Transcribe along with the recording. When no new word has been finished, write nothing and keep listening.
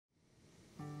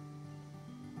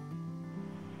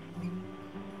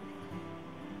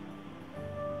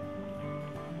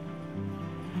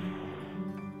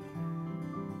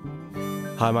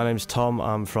Hi, my name's Tom.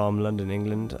 I'm from London,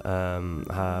 England. I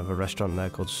have a restaurant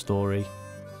there called Story.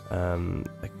 I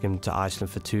came to Iceland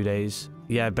for 2 days.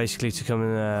 Yeah, basically to come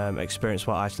and experience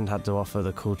what Iceland had to offer,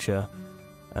 the culture,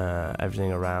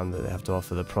 everything around that they have to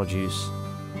offer, the produce.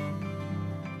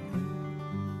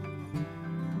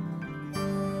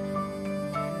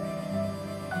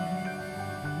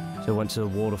 So I went to the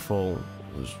waterfall.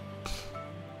 It was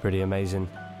pretty amazing.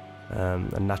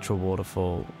 A natural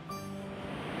waterfall.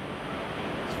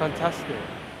 It's fantastic.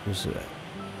 It was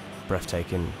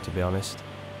breathtaking, to be honest.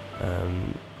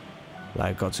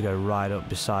 I got to go right up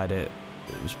beside it.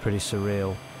 It was pretty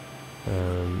surreal.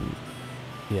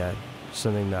 Yeah,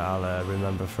 something that I'll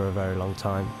remember for a very long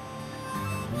time.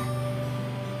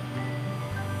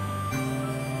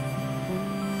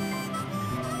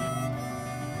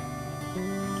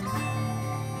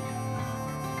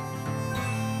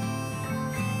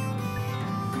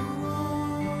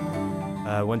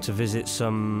 I went to visit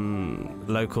some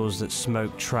locals that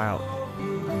smoke trout.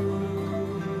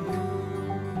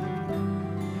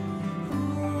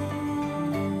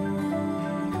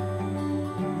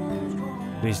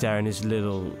 He's there in his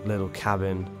little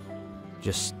cabin,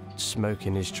 just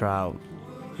smoking his trout.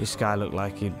 This guy looked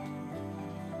like he'd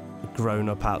grown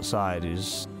up outside. He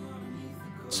was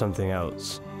something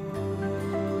else.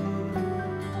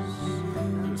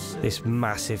 This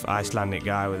massive Icelandic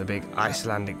guy with a big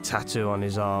Icelandic tattoo on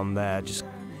his arm there, just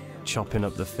chopping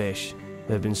up the fish.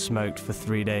 They've been smoked for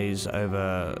 3 days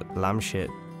over lamb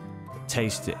shit.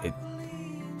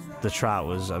 The trout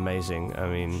was amazing. I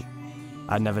mean,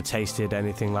 I'd never tasted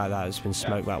anything like that. It's been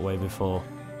smoked that way before.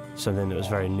 Something that was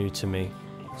very new to me.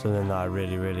 Something that I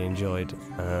really enjoyed.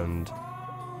 And it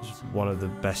was one of the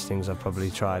best things I've probably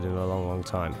tried in a long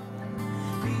time.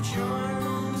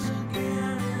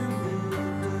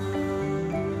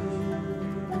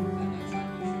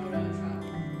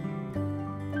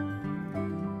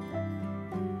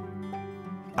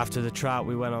 After the trout,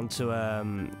 we went on to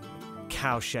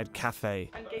Cowshed Cafe.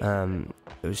 There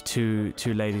was two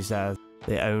ladies there.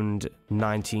 They owned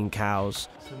 19 cows.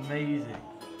 It's amazing.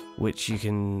 Which you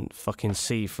can fucking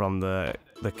see from the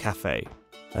cafe.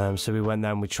 So we went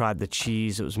there and we tried the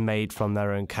cheese that was made from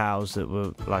their own cows that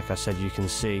were, like I said, you can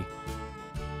see.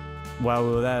 While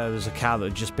we were there was a cow that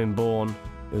had just been born.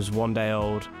 It was 1 day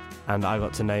old, and I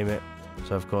got to name it.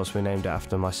 So of course we named it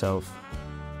after myself,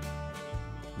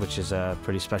 which is a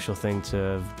pretty special thing to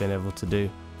have been able to do.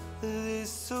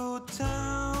 This old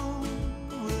town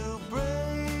will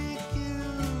break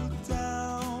you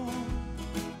down.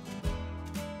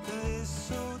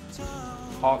 This old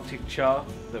town. Arctic char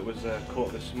that was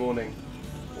caught this morning.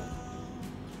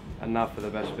 And now for the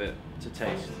best bit, to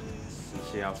taste and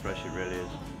see how fresh it really is.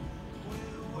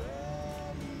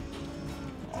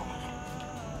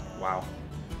 Wow.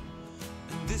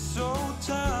 This old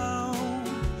town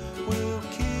will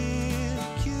kick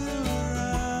you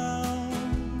around.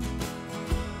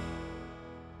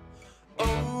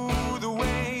 Oh, the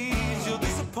ways you'll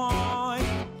disappoint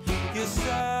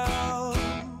yourself.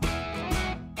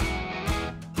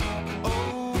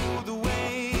 Oh, the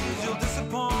ways you'll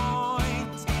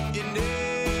disappoint. It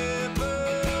never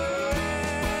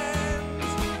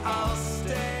ends. I'll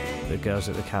stay. The girls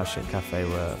at the Cowshed Cafe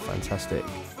were fantastic.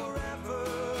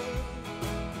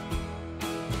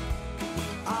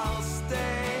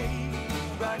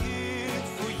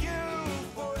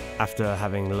 After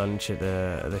having lunch at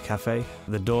the cafe,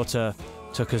 the daughter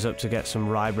took us up to get some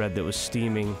rye bread that was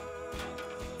steaming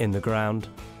in the ground.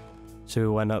 So we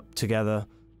went up together,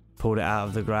 pulled it out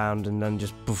of the ground, and then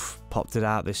just poof, popped it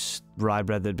out. This rye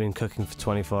bread that had been cooking for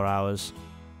 24 hours,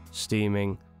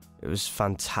 steaming. It was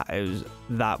fantastic.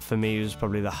 That for me was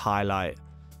probably the highlight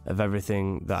of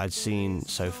everything that I'd seen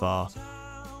so far.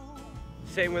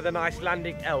 Sitting with an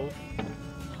Icelandic elf,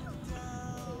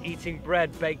 eating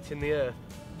bread baked in the earth.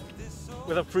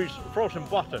 With a frozen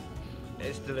bottom.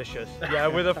 It's delicious. Yeah,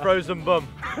 with a frozen bum.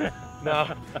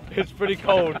 No, it's pretty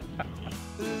cold.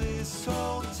 This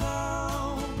old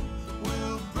town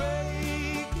will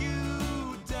break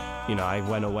you down. You know, I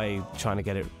went away trying to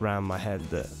get it round my head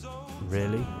that,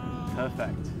 really?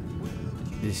 Perfect.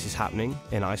 This is happening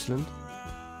in Iceland?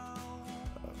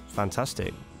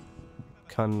 Fantastic.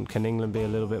 Can England be a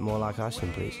little bit more like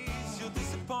Iceland, please? You'll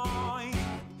disappoint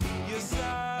yourself.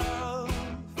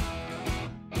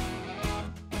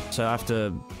 So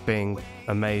after being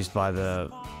amazed by the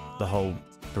whole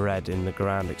bread in the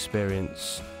ground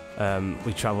experience,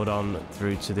 we travelled on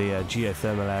through to the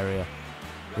geothermal area,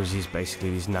 which is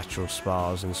basically these natural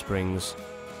spas and springs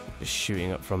just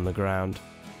shooting up from the ground.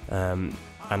 And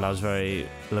I was very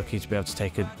lucky to be able to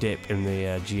take a dip in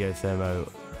the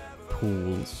geothermal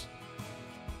pools,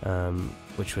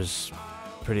 which was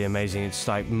pretty amazing. It's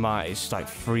like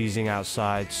freezing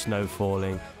outside, snow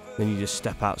falling. Then you just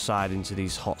step outside into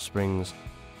these hot springs,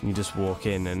 and you just walk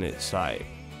in, and it's like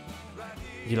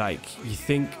you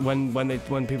think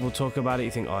when people talk about it,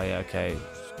 you think, oh yeah, okay,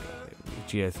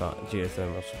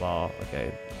 geothermal spa,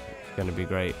 okay, it's gonna be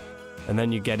great. And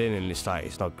then you get in, and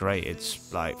it's not great.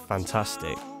 It's like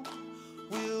fantastic.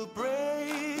 will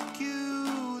break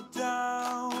you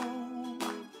down.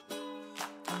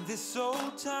 This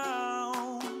old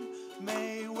town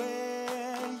may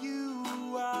wear you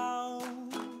out.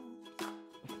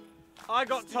 I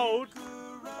got told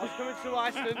I was coming to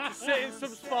Iceland to sit in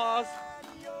some spas.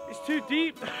 It's too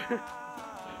deep.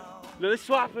 No, this is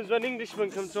what happens when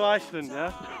Englishmen come to Iceland,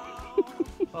 yeah?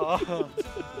 Oh.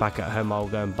 Back at home, I'll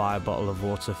go and buy a bottle of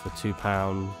water for £2,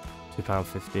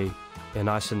 £2.50. In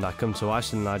Iceland, I come to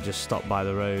Iceland and I just stop by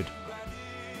the road,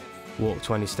 walk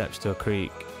 20 steps to a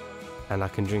creek, and I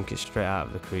can drink it straight out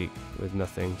of the creek with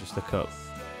nothing, just a cup.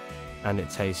 And it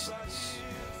tastes It's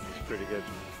pretty good.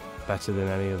 better than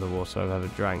any other water I've ever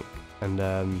drank. And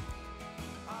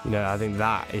you know, I think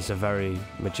that is a very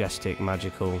majestic,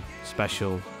 magical,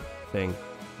 special thing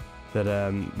that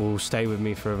will stay with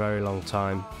me for a very long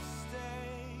time.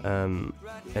 And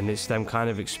it's them kind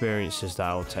of experiences that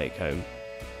I'll take home.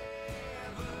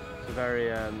 It's a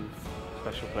very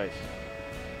special place.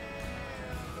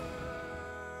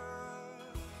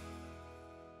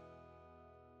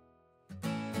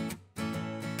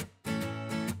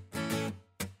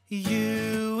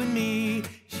 You and me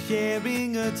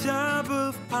sharing a tub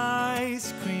of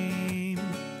ice cream.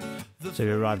 So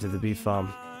we arrived at the beef farm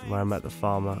where I met the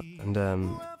farmer, and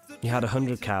he had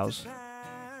 100 cows,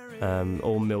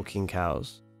 all milking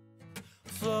cows.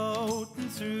 Floating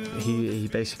through He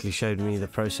basically showed me the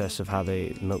process of how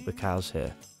they milk the cows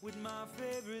here,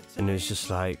 and it was just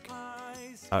like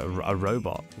a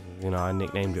robot. You know, I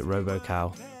nicknamed it Robo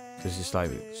Cow because it's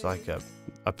like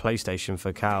a PlayStation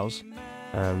for cows.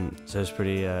 So it's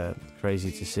pretty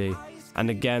crazy to see. And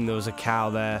again, there was a cow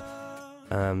there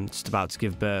just about to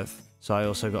give birth. So I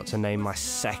also got to name my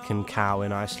second cow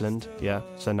in Iceland. Yeah,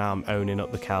 so now I'm owning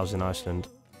up the cows in Iceland.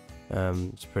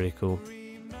 It's pretty cool.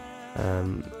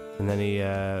 And then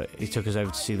he took us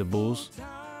over to see the bulls,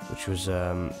 which was,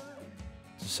 to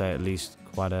say at least,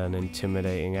 quite an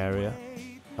intimidating area.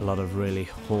 A lot of really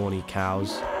horny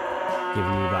cows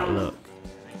giving you that look.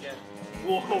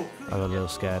 Whoa! I got a little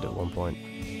scared at one point.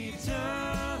 He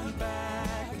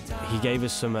gave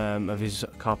us some of his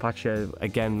carpaccio.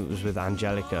 Again, it was with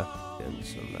Angelica and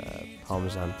some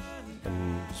parmesan,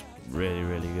 and it's really,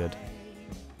 really good.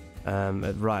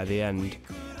 Right at the end,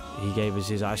 he gave us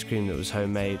his ice cream that was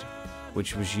homemade,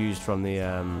 which was used from the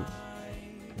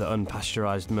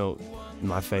unpasteurized milk.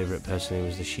 My favourite personally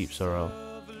was the sheep sorrel.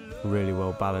 Really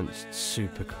well balanced,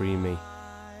 super creamy,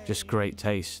 just great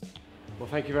taste. Well,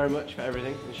 thank you very much for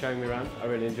everything and showing me around. I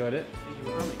really enjoyed it. Thank you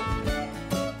for coming.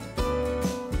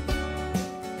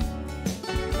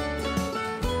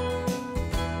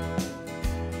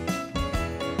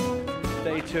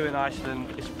 Day 2 in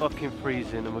Iceland. It's fucking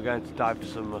freezing and we're going to dive for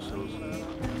some mussels.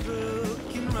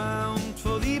 looking round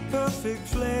for the perfect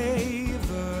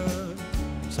flavor.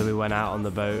 So we went out on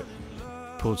the boat,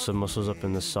 pulled some mussels up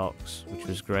in the socks, which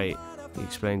was great. He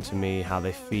explained to me how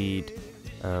they feed,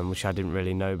 which I didn't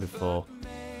really know before,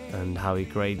 and how he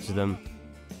grades them.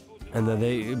 And then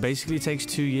it basically takes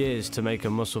 2 years to make a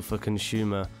mussel for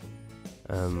consumer,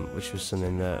 which was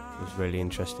something that was really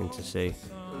interesting to see.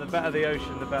 So the better the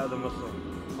ocean, the better the mussel.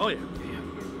 Oh yeah.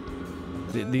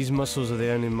 These mussels are the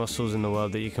only mussels in the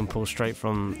world that you can pull straight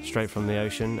from the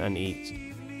ocean and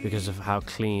eat, because of how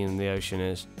clean the ocean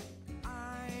is.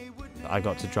 I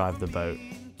got to drive the boat.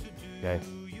 Okay,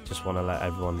 just want to let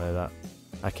everyone know that.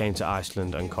 I came to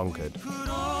Iceland and conquered. Could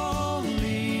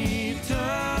only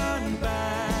turn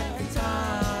back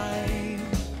time.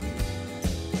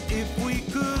 If we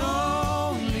could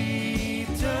only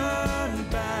turn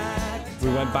back. We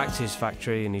went back to his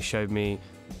factory and he showed me,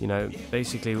 you know,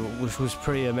 basically, which was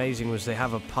pretty amazing, was they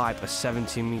have a pipe, a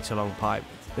 17-meter long pipe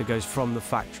that goes from the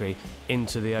factory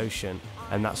into the ocean,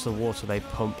 and that's the water they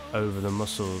pump over the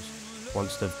mussels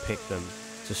once they've picked them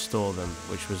to store them,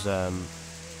 which was,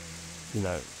 you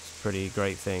know, it's a pretty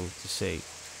great thing to see.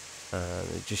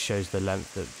 It just shows the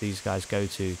length that these guys go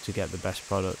to get the best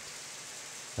product.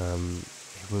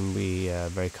 When we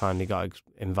very kindly got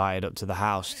invited up to the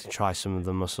house to try some of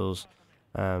the mussels,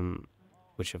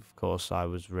 which of course I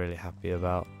was really happy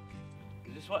about.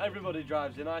 Is this what everybody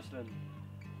drives in Iceland?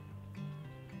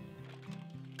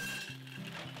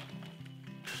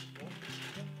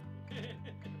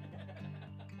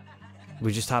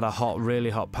 We just had a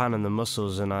really hot pan in the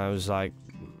mussels, and I was like,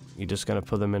 you just going to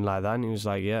put them in like that? And he was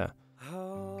like, yeah.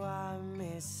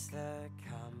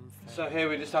 So here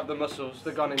we just have the mussels.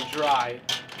 They're gone in dry.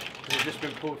 They've just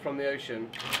been pulled from the ocean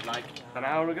like an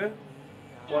hour ago?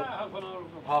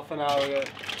 Half an hour ago.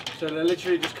 So they're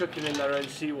literally just cooking in their own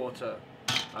seawater.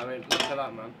 I mean, look at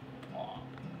that, man.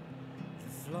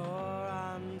 The floor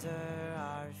under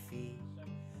our feet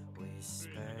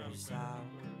whispers out.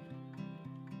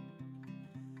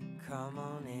 Come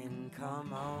on in,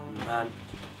 come on. Man,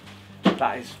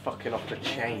 that is fucking off the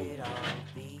chain.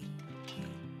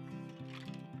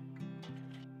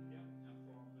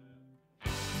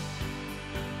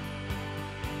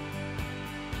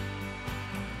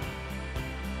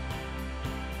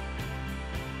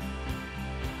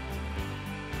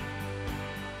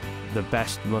 The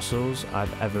best mussels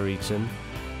I've ever eaten,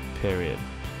 period.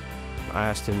 I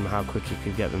asked him how quick he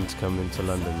could get them to come into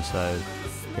London, so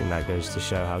I think that goes to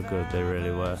show how good they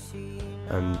really were.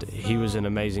 And he was an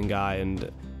amazing guy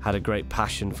and had a great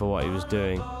passion for what he was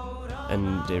doing,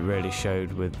 and it really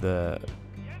showed with the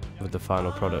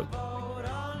final product.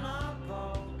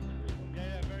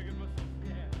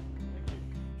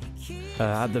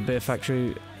 At the beer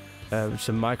factory,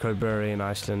 some microbrewery in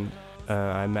Iceland,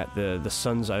 I met the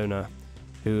son's owner,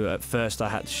 who at first I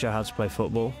had to show how to play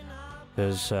football,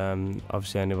 because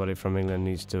obviously anybody from England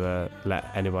needs to let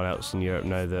anyone else in Europe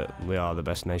know that we are the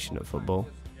best nation at football.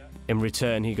 In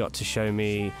return, he got to show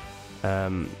me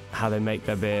how they make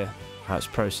their beer, how it's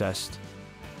processed.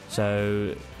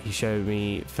 So he showed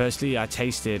me, firstly I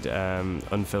tasted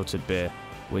unfiltered beer,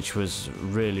 which was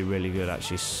really, really good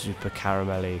actually, super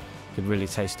caramelly, could really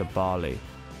taste the barley.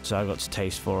 So I got to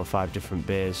taste 4 or 5 different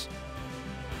beers.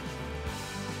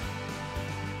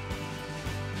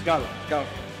 Go, go.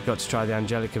 Got to try the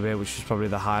Angelica beer, which was probably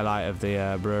the highlight of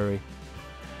the brewery.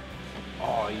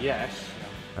 Oh, yes.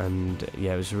 And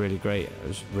yeah, it was really great. It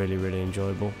was really, really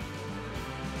enjoyable.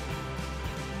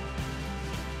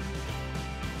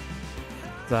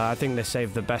 I think they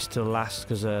saved the best till last,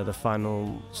 because the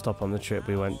final stop on the trip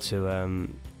we went to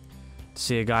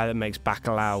see a guy that makes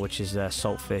bacalao, which is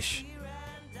saltfish.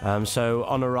 So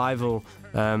on arrival,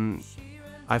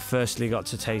 I firstly got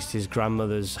to taste his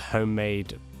grandmother's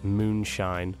homemade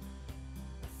moonshine.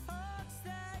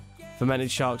 Fermented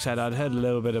shark's head, I'd heard a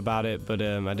little bit about it, but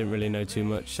I didn't really know too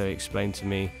much, so he explained to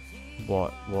me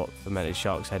what fermented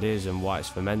shark's head is and why it's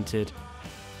fermented,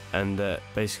 and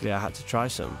basically I had to try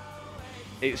some.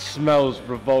 It smells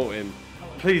revolting.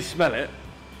 Please smell it.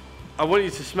 I want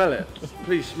you to smell it.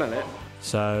 Please smell it.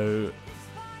 So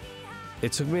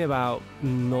it took me about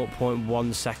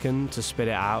 0.1 second to spit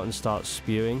it out and start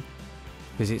spewing,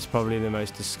 because it's probably the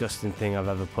most disgusting thing I've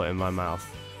ever put in my mouth,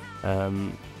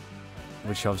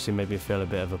 which obviously made me feel a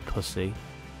bit of a pussy.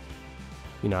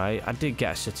 You know, I did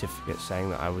get a certificate saying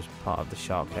that I was part of the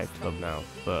Shark Head Club now,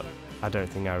 but I don't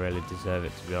think I really deserve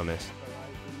it, to be honest.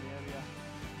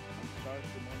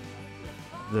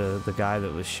 The guy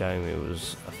that was showing me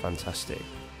was a fantastic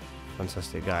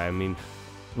guy. I mean,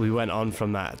 we went on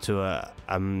from that to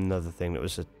another thing that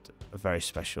was a very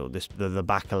special. The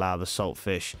bacalao, the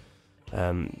saltfish.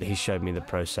 He showed me the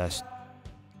process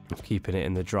of keeping it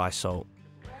in the dry salt,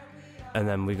 and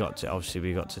then we got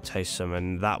to taste some,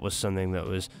 and that was something that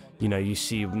was, you know, you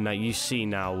see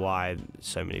now why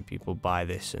so many people buy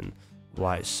this and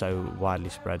why it's so widely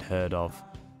heard of,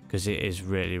 because it is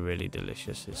really, really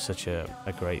delicious. It's such a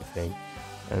great thing,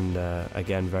 and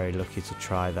again, very lucky to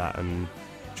try that and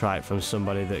try it from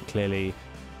somebody that clearly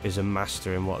is a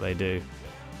master in what they do.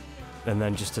 And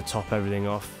then just to top everything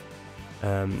off,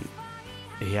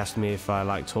 he asked me if I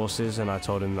liked horses, and I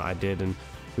told him that I did, and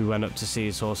we went up to see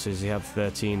his horses. He had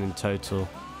 13 in total,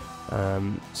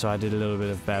 so I did a little bit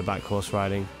of bareback horse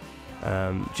riding,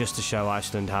 just to show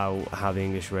Iceland how the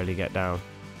English really get down.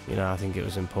 You know, I think it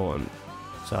was important,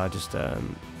 so I just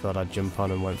thought I'd jump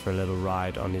on and went for a little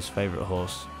ride on his favourite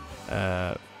horse,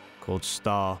 called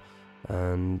Star,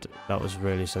 and that was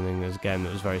really something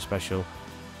that was very special.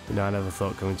 You know, I never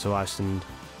thought coming to Iceland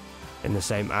in the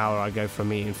same hour I'd go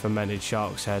from eating fermented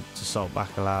shark's head to salt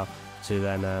bacalao to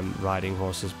then riding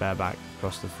horses bareback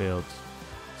across the fields.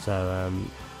 So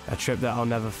a trip that I'll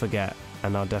never forget,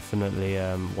 and I'll definitely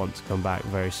want to come back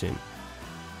very soon.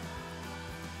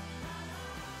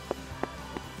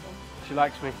 She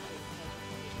likes me.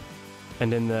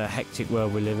 And in the hectic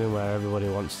world we live in, where everybody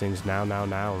wants things now,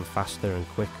 and faster and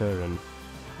quicker, and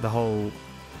the whole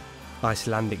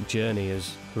Icelandic journey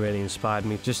has really inspired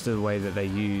me. Just the way that they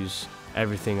use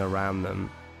everything around them,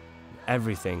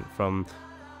 everything from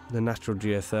the natural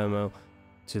geothermal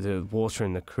to the water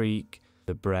in the creek,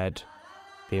 the bread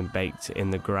being baked in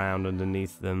the ground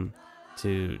underneath them,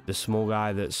 to the small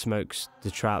guy that smokes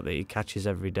the trout that he catches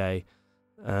every day.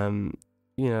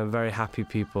 You know, very happy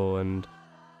people, and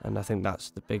I think that's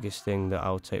the biggest thing that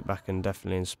I'll take back and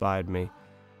definitely inspired me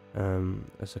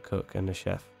as a cook and a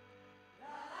chef.